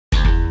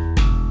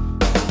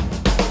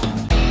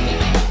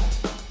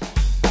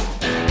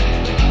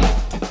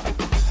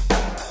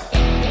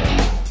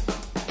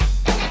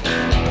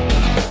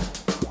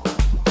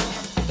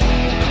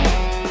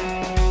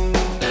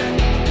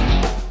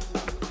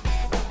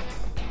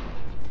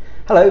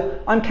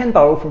Hello, I'm Ken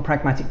BurrelI from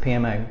Pragmatic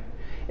PMO.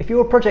 If you're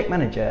a project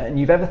manager and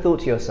you've ever thought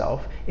to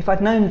yourself, if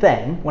I'd known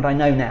then what I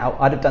know now,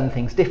 I'd have done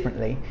things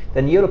differently,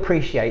 then you'll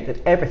appreciate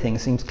that everything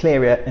seems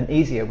clearer and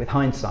easier with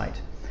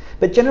hindsight.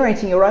 But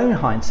generating your own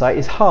hindsight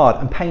is hard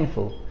and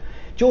painful.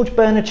 George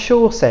Bernard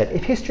Shaw said,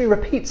 if history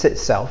repeats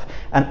itself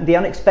and the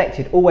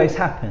unexpected always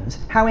happens,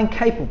 how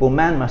incapable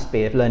man must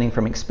be of learning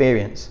from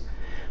experience.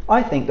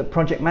 I think that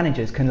project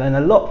managers can learn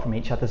a lot from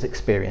each other's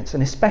experience,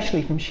 and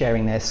especially from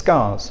sharing their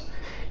scars.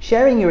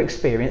 Sharing your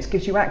experience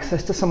gives you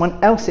access to someone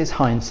else's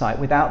hindsight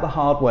without the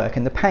hard work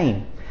and the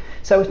pain.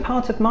 So as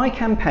part of my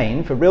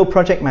campaign for real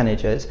project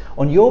managers,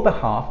 on your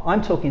behalf,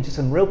 I'm talking to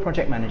some real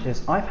project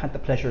managers I've had the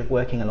pleasure of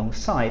working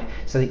alongside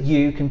so that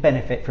you can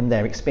benefit from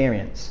their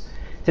experience.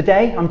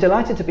 Today, I'm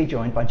delighted to be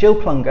joined by Jill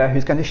Plunga,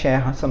 who's going to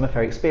share some of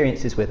her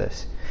experiences with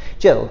us.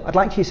 Jill, I'd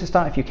like you to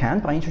start, if you can,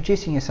 by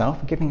introducing yourself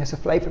and giving us a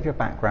flavour of your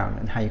background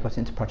and how you got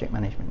into project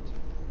management.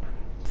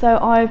 So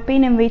I've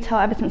been in retail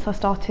ever since I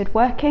started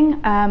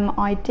working.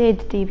 I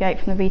did deviate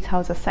from the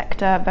retail as a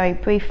sector very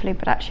briefly,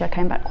 but actually I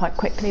came back quite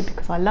quickly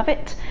because I love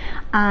it.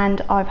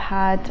 And I've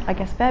had, I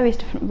guess, various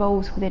different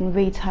roles within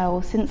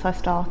retail since I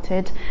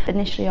started.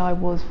 Initially I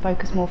was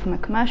focused more from a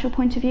commercial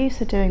point of view,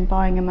 so doing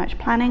buying and merch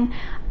planning,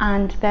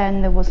 and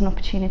then there was an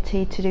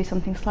opportunity to do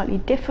something slightly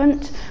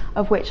different,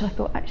 of which I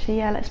thought, actually,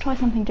 yeah, let's try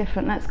something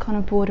different, let's kind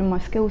of broaden my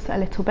skill set a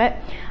little bit,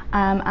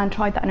 and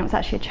tried that, and it was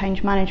actually a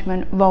change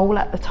management role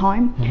at the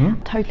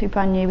time. Totally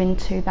brand new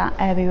into that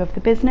area of the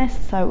business,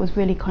 so it was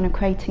really kind of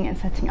creating it and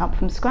setting it up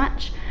from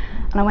scratch.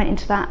 And I went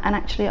into that, and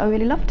actually I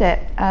really loved it.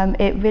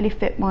 It really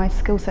fit my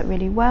skill set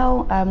really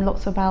well.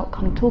 Lots about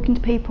kind of talking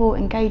to people,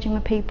 engaging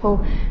with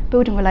people,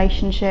 building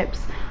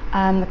relationships,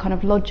 the kind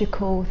of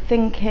logical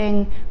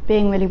thinking,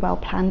 being really well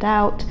planned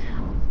out.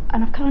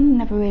 And I've kind of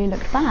never really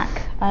looked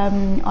back.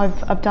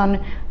 I've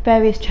done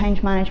various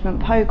change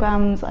management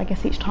programs, I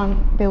guess each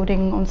time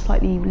building on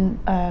slightly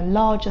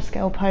larger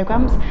scale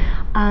programs,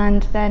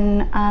 and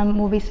then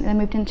more recently I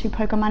moved into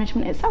program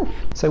management itself.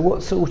 So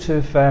what sort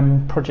of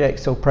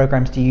projects or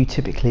programs do you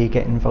typically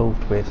get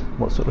involved with?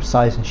 What sort of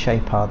size and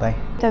shape are they?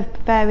 They've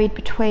varied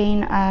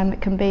between,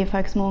 it can be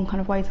focused more on kind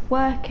of ways of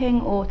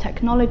working or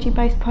technology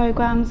based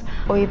programs,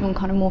 or even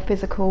kind of more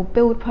physical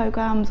build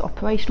programs,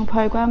 operational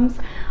programs.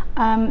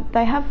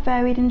 They have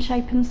varied in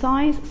shape and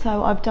size,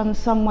 so I've done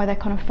some where they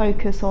kind of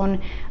focus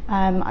on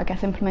I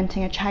guess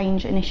implementing a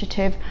change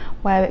initiative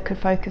where it could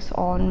focus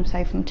on,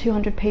 say, from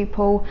 200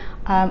 people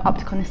up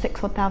to kind of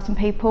 6,000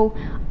 people,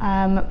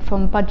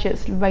 from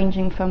budgets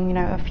ranging from, you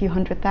know, a few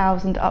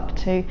 100,000 up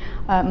to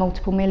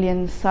multiple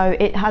millions. So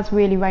it has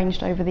really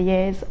ranged over the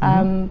years,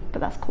 but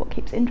that's what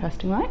keeps it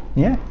interesting, right?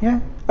 Yeah.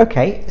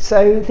 Okay,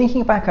 so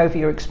thinking back over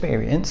your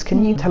experience,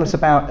 can you tell us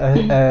about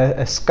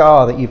a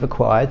scar that you've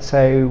acquired,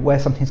 so where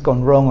something's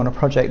gone wrong on a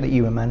project that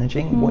you were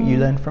managing, what you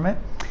learned from it?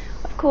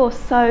 Of course,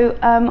 so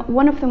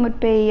one of them would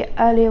be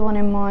earlier on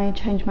in my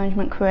change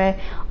management career.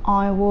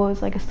 I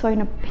was, I guess,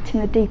 thrown a bit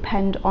in the deep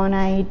end on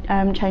a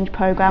change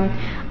program,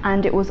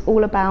 and it was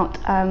all about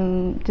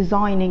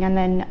designing and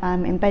then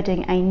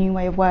embedding a new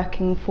way of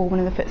working for one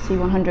of the FTSE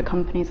 100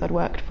 companies I'd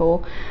worked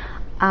for.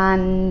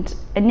 And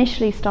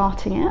initially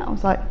starting it, I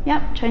was like,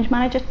 yep, change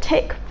manager,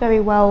 tick,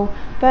 very well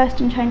versed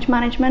in change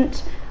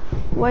management.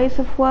 Ways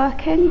of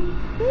working,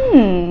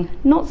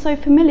 not so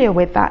familiar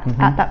with that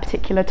at that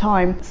particular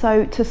time.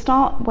 So to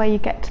start where you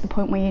get to the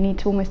point where you need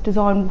to almost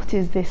design what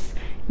is this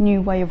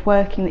new way of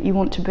working that you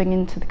want to bring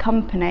into the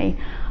company,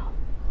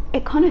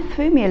 it kind of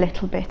threw me a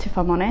little bit, if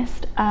I'm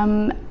honest.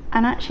 And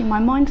actually my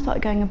mind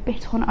started going a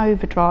bit on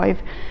overdrive,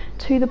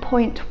 to the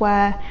point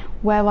where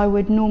I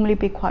would normally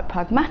be quite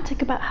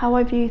pragmatic about how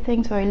I view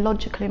things, very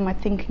logical in my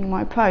thinking and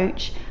my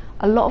approach.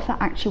 A lot of that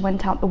actually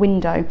went out the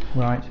window.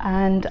 Right.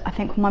 And I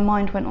think my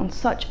mind went on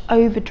such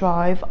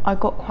overdrive, I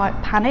got quite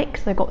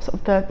panicked. So I got sort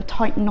of the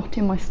tight knot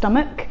in my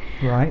stomach.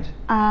 Right.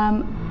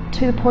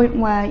 To the point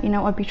where, you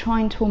know, I'd be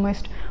trying to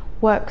almost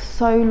work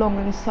so long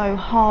and so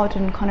hard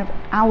and kind of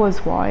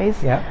hours wise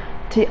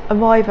to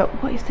arrive at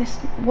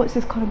what's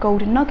this kind of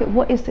golden nugget?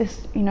 What is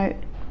this, you know,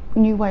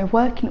 new way of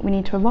working that we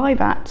need to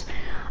arrive at?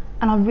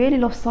 And I really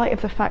lost sight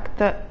of the fact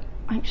that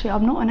actually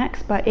I'm not an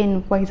expert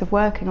in ways of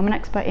working. I'm an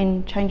expert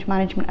in change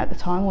management at the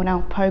time, or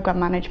now program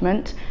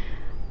management.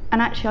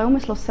 And actually I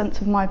almost lost sense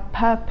of my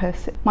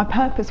purpose. My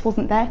purpose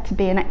wasn't there to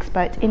be an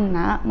expert in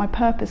that. My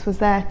purpose was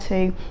there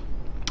to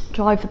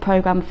drive the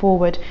program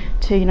forward,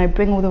 to, you know,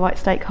 bring all the right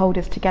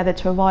stakeholders together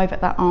to arrive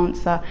at that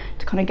answer,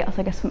 to kind of get us,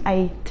 I guess, from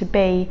A to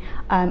B,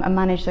 and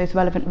manage those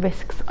relevant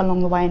risks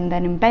along the way and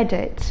then embed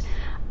it.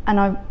 And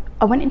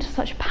I went into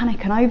such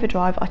panic and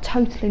overdrive, I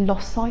totally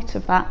lost sight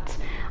of that.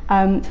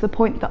 To the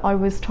point that I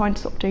was trying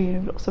to sort of do, you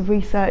know, lots of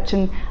research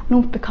and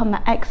become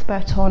that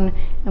expert on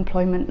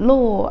employment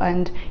law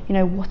and, you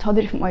know, what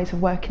other different ways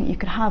of working that you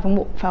could have and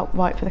what felt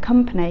right for the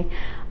company.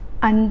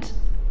 And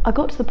I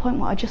got to the point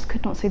where I just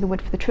could not see the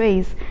wood for the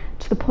trees,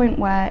 to the point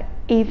where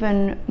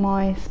even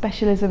my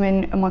specialism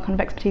and my kind of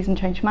expertise in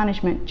change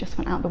management just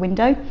went out the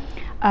window.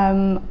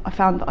 I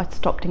found that I'd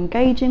stopped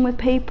engaging with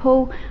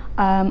people.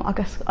 I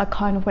guess I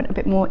kind of went a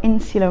bit more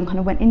insular and kind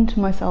of went into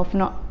myself,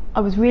 not I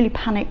was really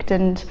panicked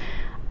and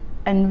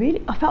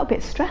really I felt a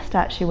bit stressed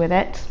actually with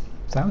it.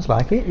 Sounds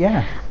like it,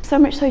 yeah. So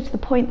much so to the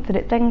point that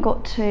it then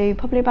got to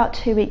probably about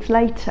 2 weeks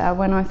later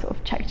when I sort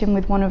of checked in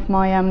with one of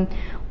my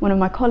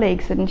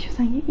colleagues, and she was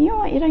saying, "You're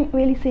right, you don't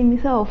really seem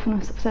yourself." And I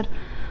sort of said,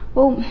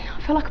 "Well,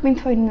 I feel like I've been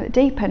thrown in at the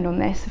deep end on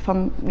this, if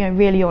I'm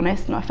really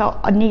honest, and I felt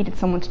I needed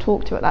someone to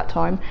talk to at that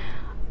time.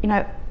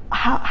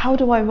 How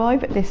do I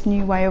arrive at this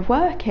new way of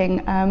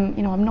working? I'm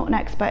not an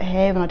expert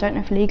here, and I don't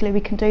know if legally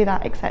we can do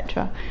that,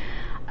 etc."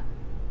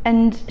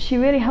 And she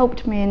really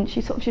helped me, and she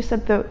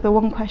said the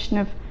one question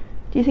of,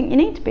 "Do you think you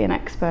need to be an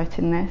expert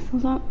in this?" I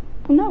was like,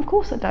 "Well, no, of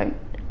course I don't."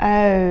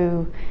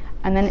 Oh,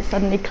 and then it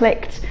suddenly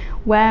clicked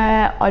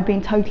where I'd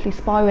been totally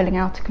spiralling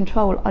out of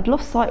control. I'd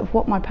lost sight of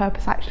what my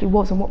purpose actually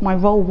was and what my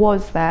role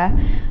was there.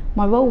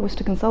 My role was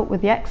to consult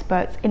with the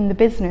experts in the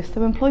business.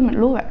 There were employment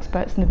law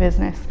experts in the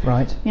business.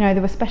 Right.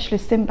 There were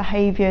specialists in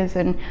behaviours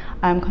and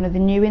kind of the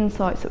new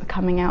insights that were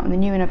coming out and the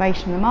new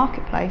innovation in the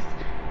marketplace.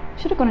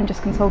 Should have gone and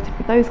just consulted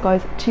with those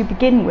guys to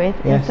begin with,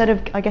 yes, instead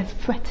of, I guess,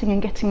 fretting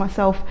and getting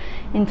myself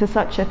into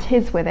such a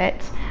tiz with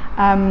it.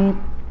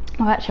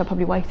 I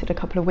probably waited a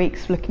couple of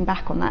weeks looking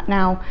back on that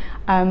now,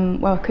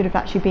 where I could have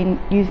actually been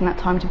using that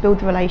time to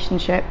build the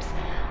relationships.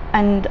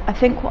 And I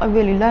think what I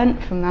really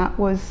learned from that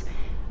was,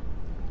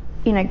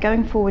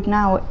 going forward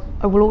now,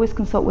 I will always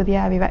consult with the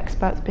area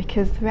experts,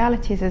 because the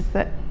reality is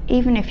that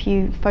even if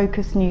you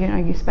focus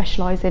and you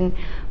specialise in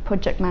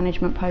project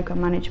management,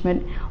 programme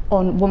management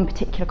on one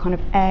particular kind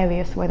of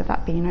area, so whether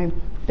that be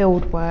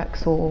build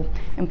works or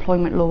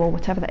employment law or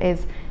whatever that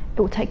is, it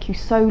will take you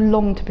so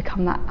long to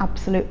become that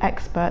absolute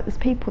expert. There's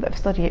people that have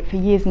studied it for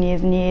years and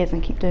years and years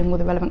and keep doing all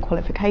the relevant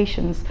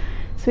qualifications.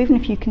 So even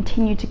if you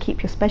continue to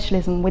keep your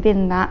specialism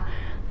within that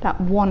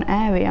one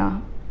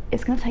area,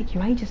 it's going to take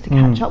you ages to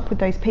catch up with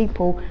those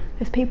people.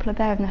 Those people are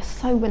there and they're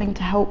so willing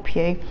to help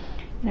you.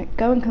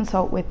 Go and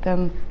consult with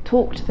them,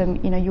 talk to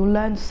them. You'll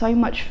learn so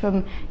much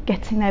from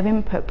getting their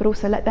input, but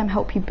also let them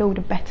help you build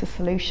a better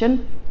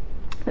solution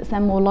that's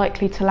then more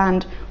likely to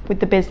land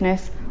with the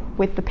business,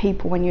 with the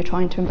people when you're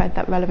trying to embed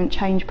that relevant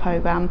change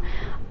program.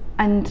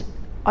 And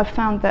I've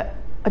found that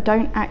I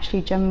don't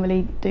actually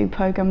generally do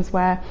programs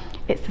where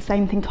it's the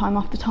same thing time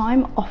after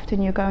time.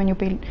 Often you'll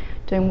be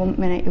doing 1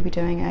 minute, you'll be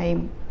doing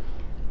a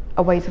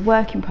ways of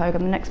working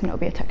program, the next minute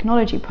it'll be a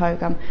technology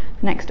program,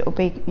 the next it'll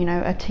be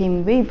a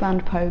team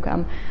rebrand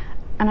program.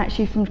 And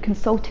actually, from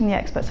consulting the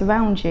experts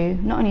around you,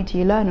 not only do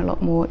you learn a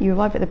lot more, you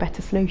arrive at the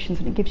better solutions,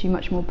 and it gives you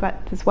much more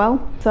breadth as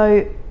well.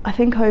 So I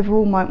think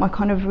overall my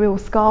kind of real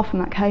scar from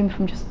that came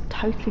from just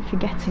totally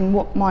forgetting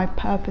what my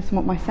purpose and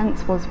what my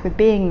sense was with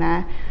being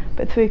there.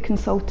 But through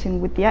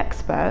consulting with the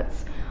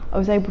experts, I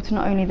was able to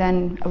not only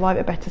then arrive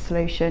at a better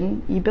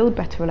solution, you build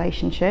better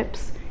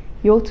relationships,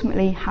 you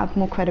ultimately have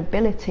more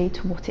credibility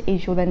to what it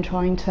is you're then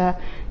trying to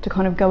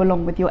kind of go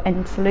along with your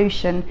end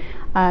solution.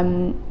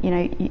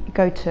 You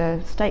go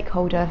to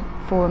stakeholder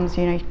forums,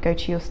 go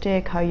to your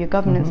steerco, your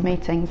governance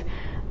meetings,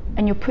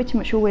 and you'll pretty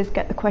much always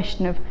get the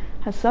question of,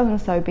 has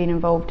so-and-so been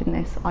involved in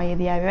this, i.e.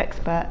 the area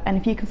expert? And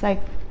if you can say,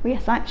 well,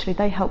 yes, actually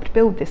they helped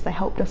build this, they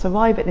helped us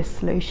arrive at this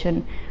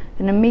solution,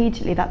 then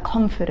immediately that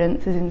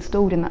confidence is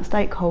installed in that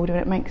stakeholder,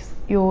 and it makes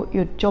your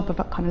job of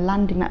kind of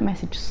landing that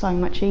message so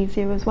much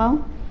easier as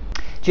well.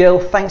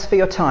 Jill, thanks for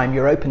your time,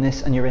 your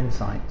openness and your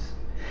insights.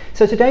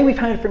 So today we've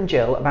heard from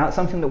Jill about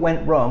something that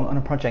went wrong on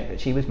a project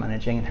that she was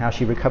managing and how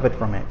she recovered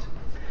from it.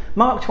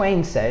 Mark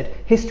Twain said,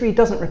 "History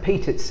doesn't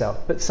repeat itself,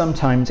 but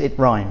sometimes it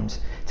rhymes."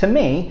 To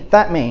me,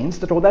 that means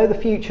that although the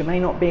future may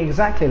not be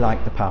exactly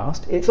like the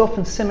past, it's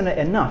often similar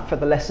enough for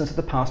the lessons of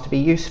the past to be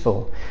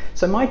useful.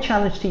 So my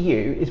challenge to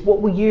you is, what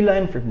will you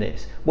learn from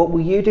this? What will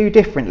you do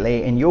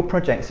differently in your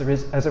projects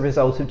as a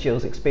result of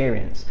Jill's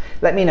experience?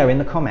 Let me know in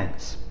the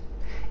comments.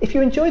 If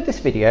you enjoyed this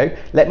video,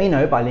 let me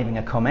know by leaving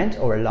a comment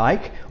or a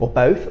like, or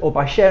both, or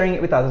by sharing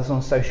it with others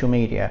on social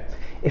media.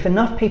 If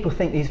enough people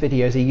think these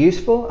videos are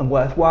useful and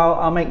worthwhile,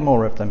 I'll make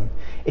more of them.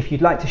 If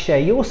you'd like to share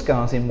your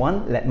scars in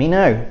one, let me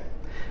know.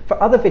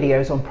 For other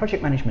videos on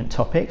project management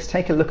topics,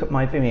 take a look at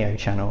my Vimeo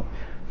channel.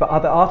 For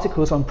other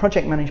articles on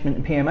project management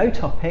and PMO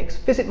topics,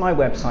 visit my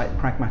website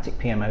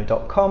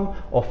pragmaticpmo.com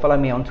or follow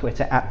me on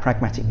Twitter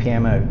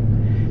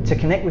 @pragmaticpmo. To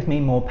connect with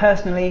me more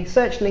personally,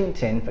 search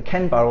LinkedIn for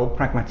Ken BurrelI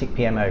Pragmatic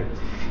PMO.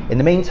 In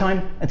the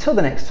meantime, until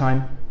the next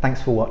time,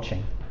 thanks for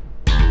watching.